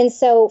 And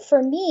so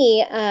for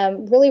me,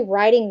 really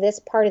writing this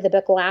part of the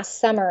book last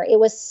summer, it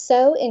was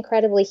so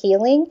incredibly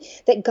healing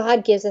that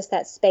God gives us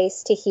that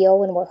space to heal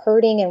when we're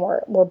hurting and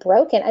we're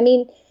broken. I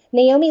mean,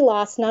 Naomi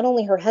lost not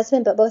only her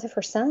husband, but both of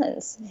her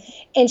sons.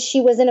 And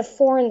she was in a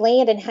foreign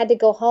land and had to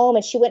go home.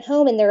 And she went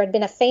home and there had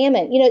been a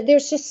famine.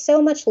 There's just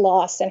so much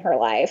loss in her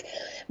life.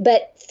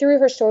 But through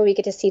her story, we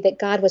get to see that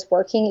God was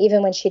working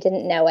even when she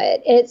didn't know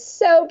it. And it's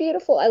so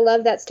beautiful. I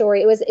love that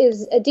story. It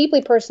was a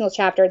deeply personal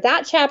chapter.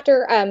 That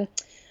chapter,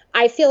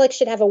 I feel like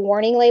should have a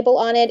warning label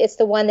on it. It's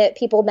the one that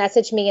people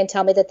message me and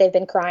tell me that they've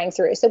been crying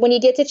through. So when you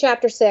get to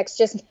chapter 6,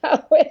 just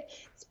know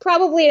it's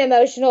probably an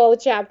emotional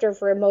chapter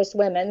for most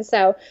women.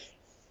 So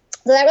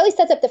that really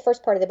sets up the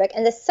first part of the book.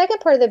 And the second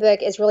part of the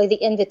book is really the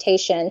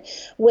invitation,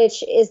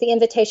 which is the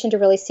invitation to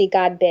really see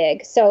God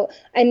big. So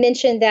I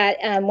mentioned that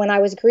when I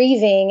was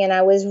grieving and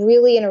I was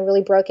really in a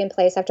really broken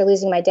place after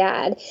losing my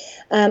dad,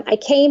 I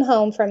came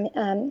home from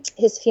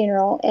his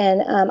funeral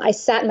and I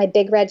sat in my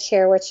big red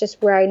chair, which is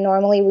just where I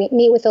normally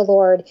meet with the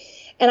Lord.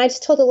 And I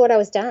just told the Lord I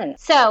was done.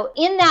 So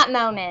in that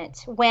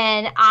moment,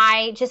 when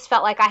I just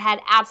felt like I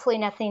had absolutely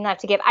nothing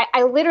left to give,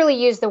 I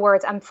literally used the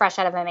words, "I'm fresh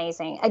out of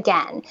amazing,"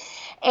 again.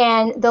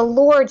 And the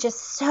Lord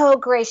just so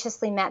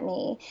graciously met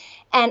me.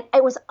 And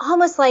it was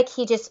almost like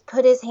he just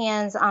put his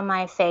hands on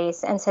my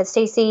face and said,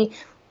 "Stacey,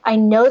 I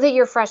know that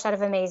you're fresh out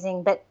of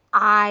amazing, but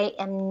I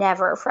am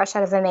never fresh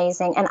out of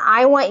amazing. And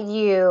I want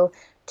you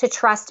to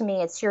trust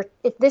me.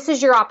 This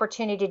is your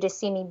opportunity to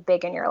see me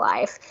big in your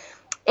life."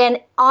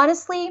 And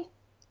honestly,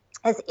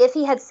 as if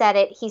he had said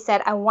it, he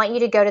said, "I want you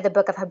to go to the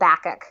book of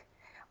Habakkuk,"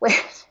 which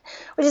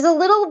is a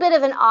little bit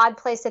of an odd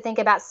place to think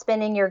about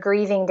spending your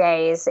grieving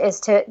days, is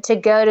to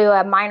go to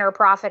a minor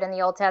prophet in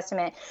the Old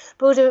Testament.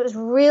 But it was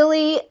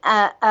really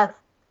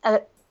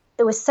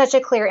it was such a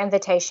clear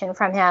invitation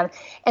from him.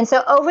 And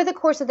so over the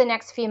course of the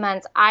next few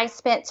months, I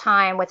spent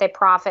time with a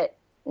prophet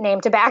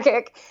named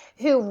Habakkuk,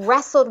 who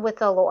wrestled with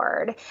the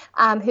Lord,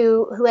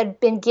 who had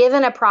been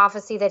given a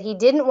prophecy that he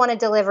didn't want to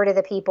deliver to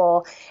the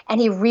people. And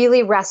he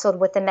really wrestled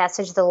with the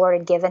message the Lord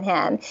had given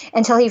him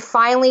until he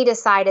finally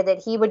decided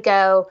that he would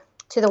go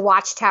to the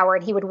watchtower,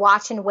 and he would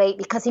watch and wait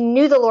because he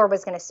knew the Lord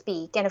was going to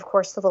speak. And of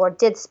course, the Lord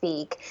did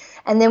speak.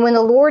 And then when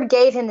the Lord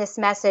gave him this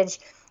message,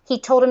 he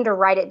told him to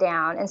write it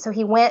down. And so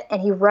he went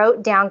and he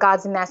wrote down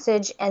God's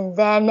message. And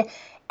then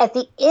at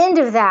the end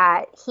of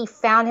that, he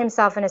found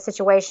himself in a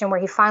situation where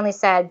he finally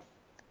said,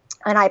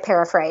 and I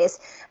paraphrase,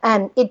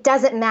 it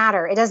doesn't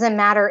matter. It doesn't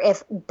matter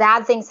if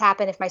bad things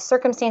happen, if my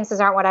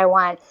circumstances aren't what I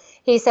want.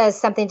 He says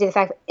something to the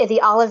fact, if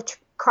the olive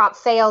crop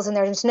fails and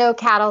there's no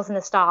cattle in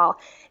the stall,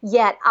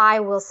 yet I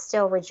will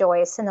still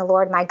rejoice in the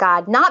Lord my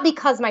God, not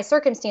because my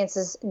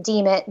circumstances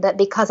deem it, but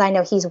because I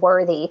know he's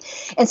worthy.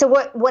 And so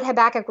what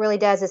Habakkuk really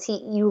does is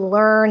you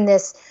learn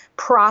this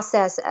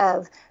process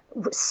of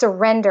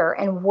surrender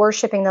and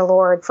worshiping the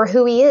Lord for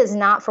who he is,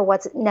 not for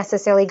what's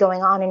necessarily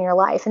going on in your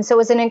life. And so it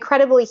was an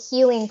incredibly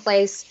healing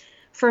place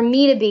for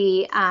me to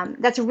be.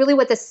 That's really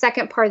what the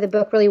second part of the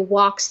book really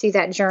walks through,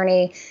 that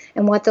journey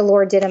and what the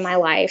Lord did in my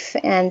life.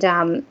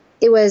 And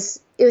it was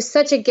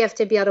such a gift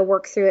to be able to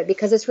work through it,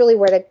 because it's really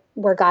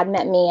where God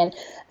met me.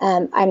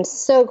 And I'm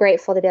so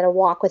grateful to be able to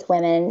walk with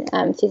women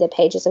through the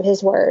pages of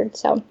his word.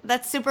 So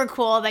that's super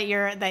cool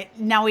that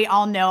now we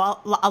all know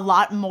a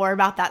lot more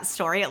about that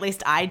story. At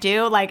least I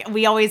do. Like,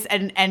 we always,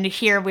 and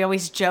here we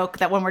always joke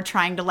that when we're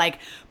trying to like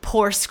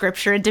pour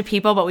scripture into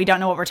people, but we don't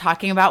know what we're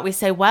talking about, we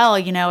say, well,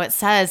 it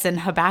says in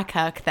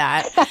Habakkuk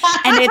that,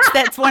 and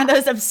that's one of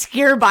those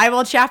obscure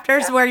Bible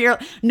chapters where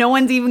no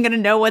one's even going to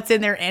know what's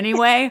in there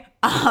anyway.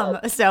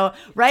 So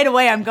right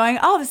away I'm going,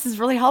 oh, this is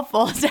really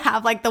helpful to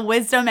have like the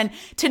wisdom and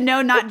to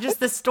know not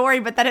just the story,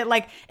 but that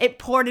it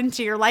poured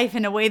into your life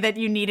in a way that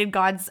you needed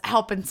God's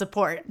help and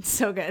support.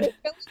 So good. It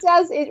really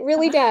does. It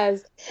really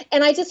does.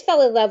 And I just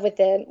fell in love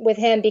with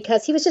him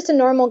because he was just a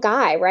normal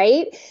guy,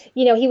 right?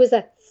 He was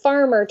a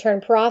farmer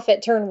turned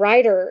prophet turned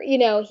writer. He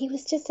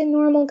was just a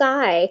normal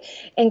guy,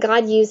 and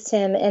God used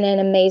him in an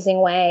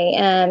amazing way.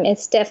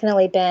 It's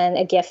definitely been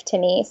a gift to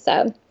me.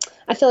 So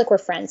I feel like we're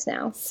friends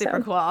now.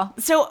 Super cool.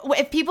 So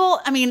if people,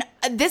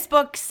 this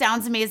book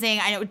sounds amazing.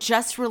 I know it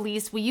just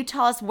released. Will you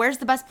tell us where's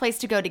the best place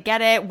to go to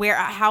get it?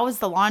 How is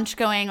the launch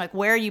going? Like,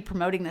 where are you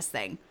promoting this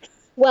thing?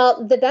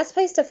 Well, the best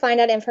place to find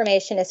out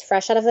information is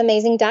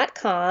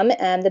freshoutofamazing.com.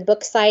 The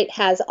book site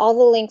has all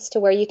the links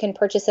to where you can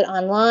purchase it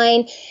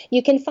online.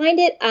 You can find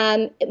it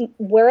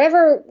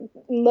wherever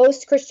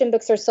most Christian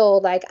books are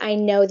sold. Like, I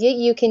know that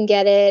you can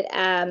get it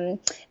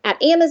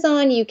at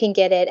Amazon. You can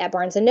get it at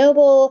Barnes &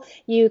 Noble.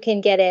 You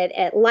can get it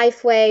at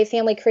Lifeway,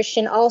 Family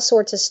Christian. All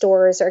sorts of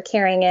stores are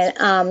carrying it.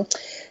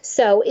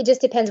 So it just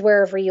depends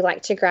wherever you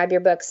like to grab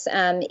your books.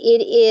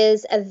 It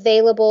is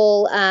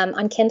available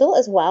on Kindle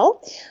as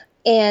well.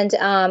 And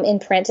in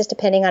print, just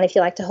depending on if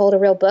you like to hold a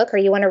real book or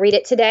you want to read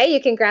it today,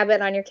 you can grab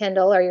it on your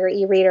Kindle or your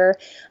e-reader.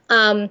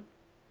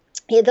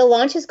 The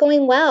launch is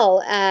going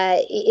well.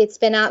 It's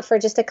been out for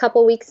just a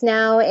couple weeks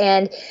now.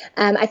 And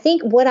I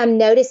think what I'm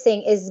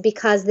noticing is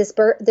because this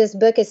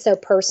book is so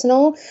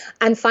personal,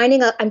 I'm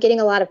getting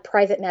a lot of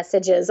private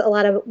messages. A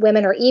lot of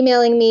women are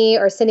emailing me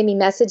or sending me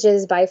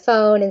messages by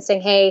phone and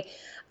saying, hey,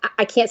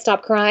 I can't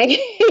stop crying.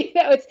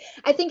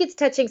 I think it's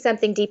touching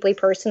something deeply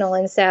personal.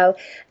 And so,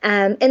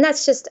 and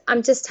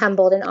I'm just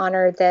humbled and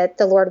honored that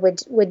the Lord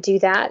would do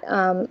that.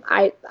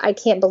 I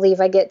can't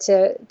believe I get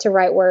to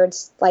write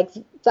words like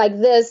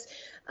this,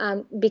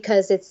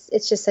 because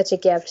it's just such a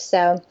gift.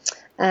 So,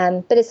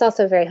 but it's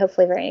also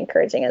hopefully very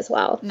encouraging as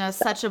well. No,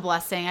 such a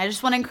blessing. I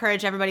just want to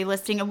encourage everybody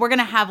listening, and we're going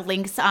to have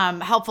links,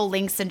 helpful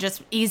links and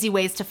just easy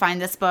ways to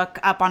find this book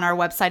up on our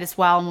website as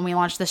well. And when we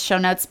launch the show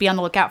notes, be on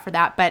the lookout for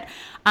that. But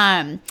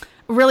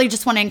really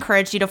just want to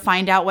encourage you to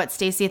find out what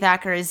Stacey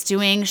Thacker is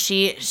doing.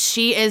 She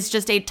is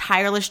just a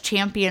tireless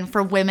champion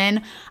for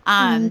women.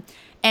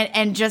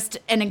 And just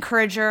an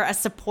encourager, a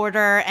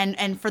supporter.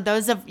 And for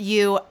those of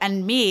you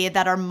and me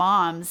that are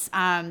moms,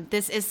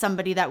 this is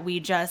somebody that we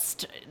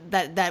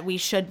that we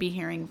should be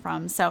hearing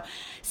from. So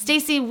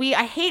Stacey,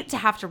 I hate to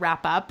have to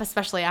wrap up,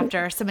 especially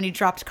after so many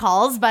dropped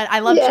calls, but I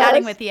love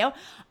chatting with you.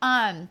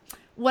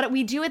 What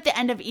we do at the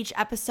end of each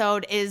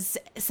episode is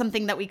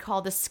something that we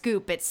call the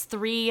scoop. It's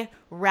 3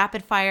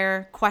 rapid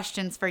fire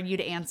questions for you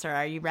to answer.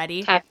 Are you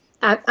ready? Okay.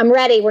 I'm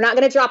ready. We're not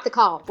going to drop the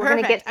call. We're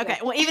going to get okay.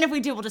 Well, even if we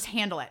do, we'll just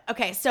handle it.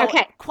 Okay. So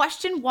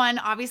Question 1,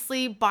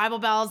 obviously Bible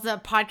Bells, the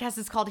podcast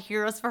is called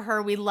Heroes for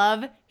Her. We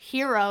love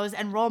heroes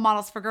and role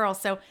models for girls.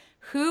 So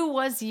who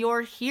was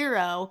your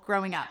hero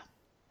growing up?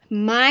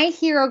 My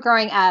hero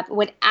growing up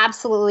would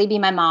absolutely be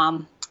my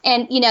mom.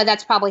 And,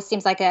 that's probably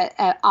seems like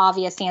a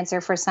obvious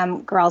answer for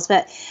some girls,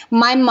 but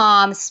my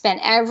mom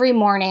spent every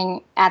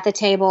morning at the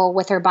table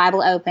with her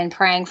Bible open,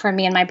 praying for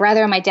me and my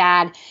brother and my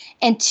dad.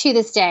 And to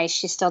this day,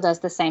 she still does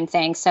the same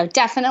thing. So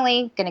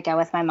definitely going to go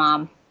with my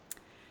mom.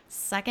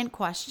 Second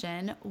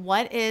question,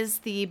 what is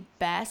the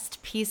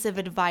best piece of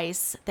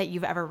advice that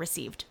you've ever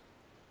received?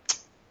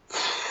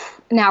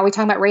 Now, are we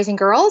talking about raising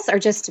girls or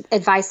just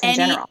advice in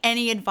general?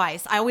 Any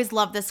advice. I always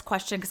love this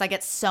question because I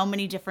get so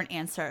many different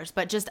answers,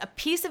 but just a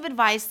piece of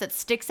advice that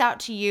sticks out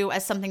to you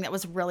as something that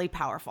was really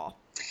powerful.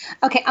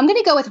 Okay, I'm going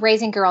to go with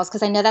raising girls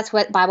because I know that's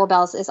what Bible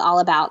Bells is all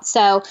about.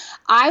 So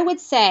I would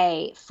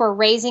say for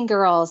raising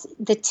girls,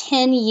 the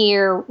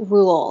 10-year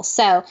rule.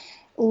 So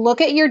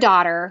look at your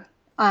daughter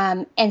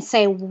and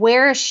say,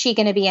 where is she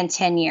going to be in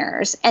 10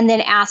 years? And then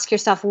ask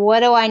yourself,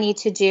 what do I need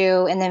to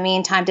do in the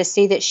meantime to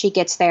see that she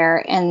gets there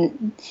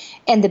in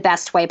the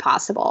best way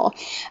possible?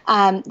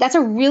 That's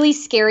a really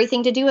scary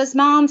thing to do as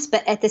moms,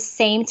 but at the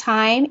same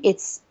time,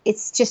 it's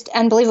just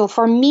unbelievable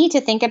for me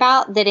to think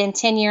about that in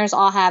 10 years,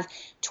 I'll have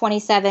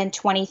 27,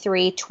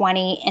 23,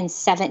 20, and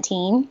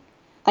 17.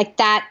 Like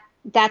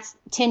that's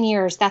 10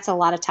 years. That's a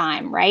lot of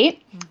time, right?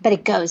 Mm-hmm. But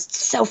it goes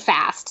so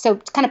fast. So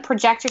kind of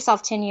project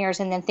yourself 10 years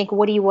and then think,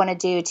 what do you want to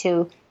do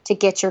to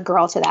get your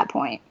girl to that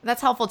point?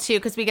 That's helpful too,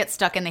 because we get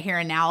stuck in the here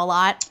and now a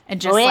lot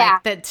and just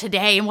like the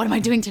today and what am I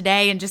doing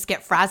today and just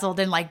get frazzled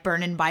and like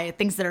burdened by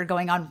things that are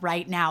going on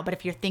right now. But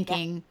if you're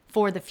thinking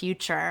for the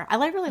future, I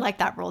really like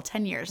that rule,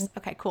 10 years.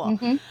 Okay, cool.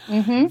 Mm-hmm.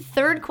 Mm-hmm.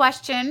 Third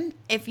question,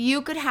 if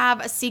you could have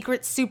a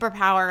secret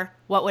superpower,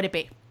 what would it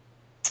be?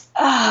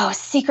 Oh,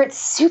 secret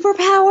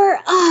superpower?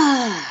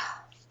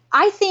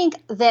 I think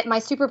that my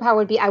superpower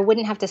would be I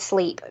wouldn't have to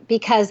sleep,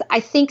 because I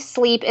think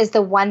sleep is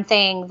the one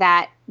thing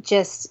that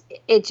it's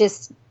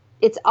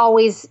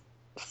always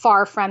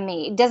far from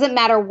me. It doesn't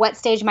matter what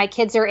stage my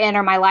kids are in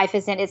or my life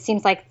is in. It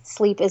seems like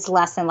sleep is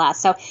less and less.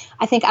 So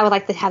I think I would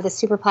like to have the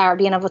superpower of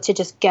being able to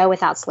just go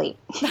without sleep.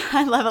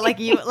 I love it.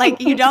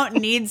 You don't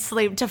need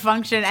sleep to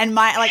function. And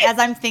as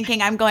I'm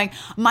thinking, I'm going,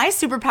 my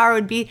superpower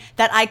would be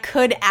that I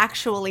could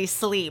actually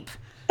sleep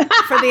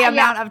for the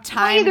amount of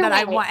time that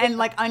I want, and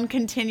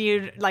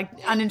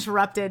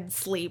uninterrupted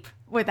sleep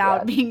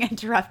without being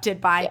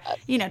interrupted by,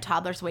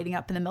 toddlers waiting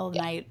up in the middle of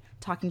the night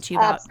talking to you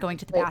about going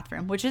to the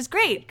bathroom, which is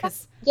great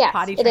because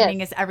potty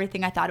training is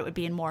everything I thought it would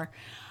be and more.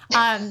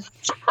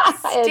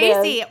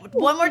 Stacey,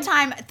 one more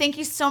time, thank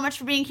you so much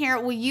for being here.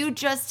 Will you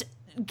just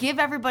give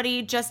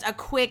everybody just a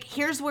quick,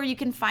 here's where you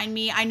can find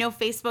me. I know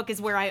Facebook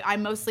is where I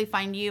mostly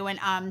find you, and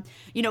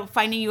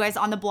finding you guys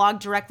on the blog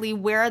directly.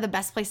 Where are the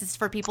best places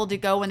for people to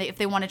go if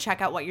they want to check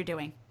out what you're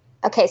doing?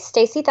 Okay,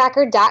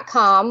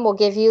 StaceyThacker.com will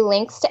give you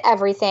links to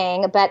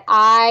everything, but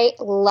I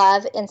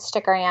love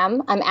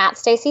Instagram. I'm at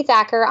Stacey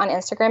Thacker on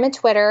Instagram and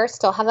Twitter.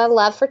 Still have a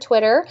love for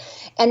Twitter.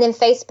 And then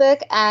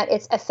Facebook,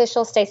 it's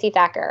official Stacey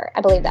Thacker.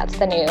 I believe that's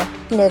the new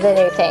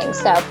thing.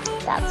 So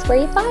that's where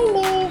you find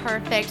me.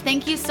 Perfect.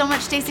 Thank you so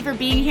much, Stacey, for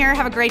being here.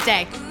 Have a great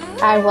day.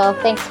 I will.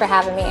 Thanks for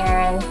having me,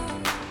 Erin.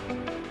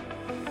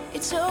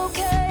 It's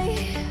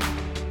okay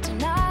to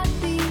not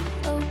be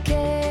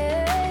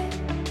okay.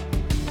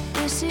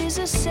 This is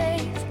a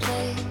safe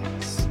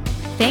place.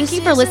 Thank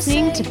you for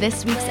listening to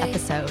this week's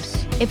episode.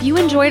 If you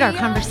enjoyed our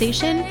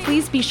conversation,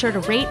 please be sure to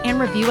rate and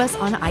review us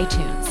on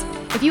iTunes.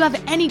 If you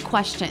have any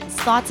questions,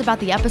 thoughts about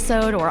the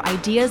episode, or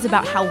ideas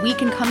about how we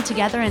can come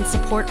together and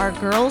support our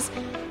girls,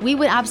 we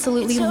would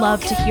absolutely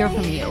love to hear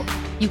from you.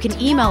 You can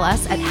email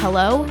us at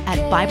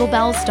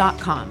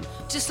hello@biblebells.com.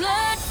 Just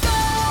let go.